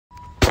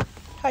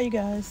Hi you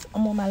guys,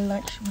 I'm on my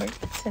lunch break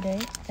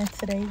today, and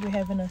today we're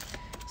having a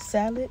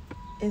salad.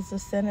 It's a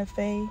Santa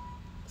Fe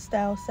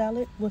style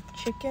salad with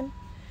chicken,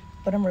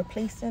 but I'm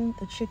replacing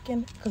the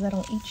chicken because I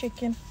don't eat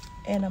chicken,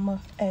 and I'm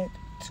gonna add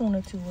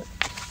tuna to it.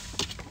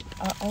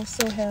 I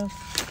also have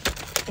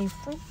a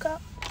fruit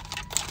cup,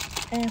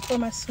 and for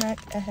my snack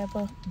I have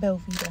a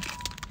Belvita.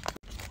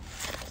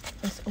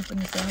 Let's open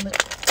the salad.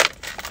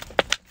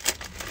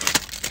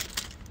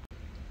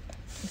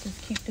 This is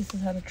cute. This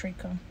is how the tray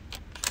comes.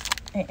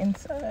 And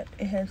inside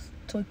it has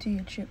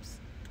tortilla chips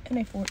and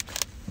a fork.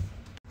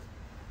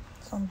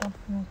 So I'm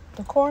dumping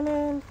the corn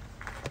in,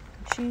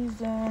 the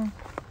cheese in.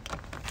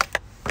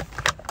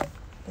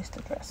 It's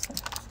the dressing.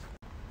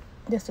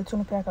 This is the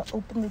tuna pack. I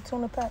opened the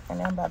tuna pack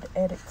and I'm about to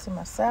add it to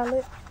my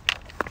salad.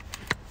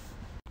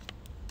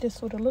 This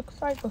is what it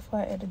looks like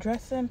before I add the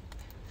dressing.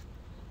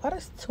 Why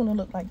does tuna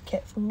look like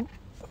cat food?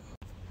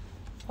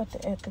 About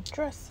to add the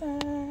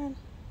dressing.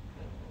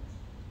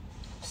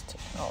 It's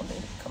taking all day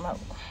to come out.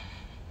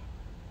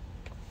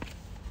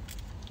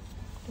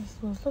 This is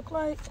what it looks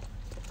like.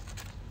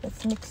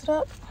 Let's mix it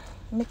up.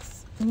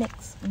 Mix,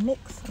 mix,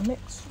 mix,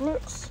 mix,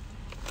 mix.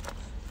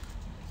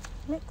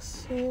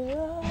 Mix it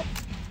up.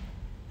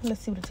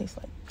 Let's see what it tastes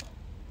like.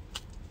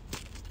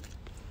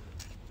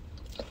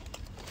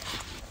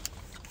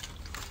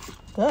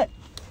 Good.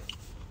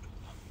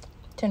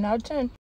 10 out of 10.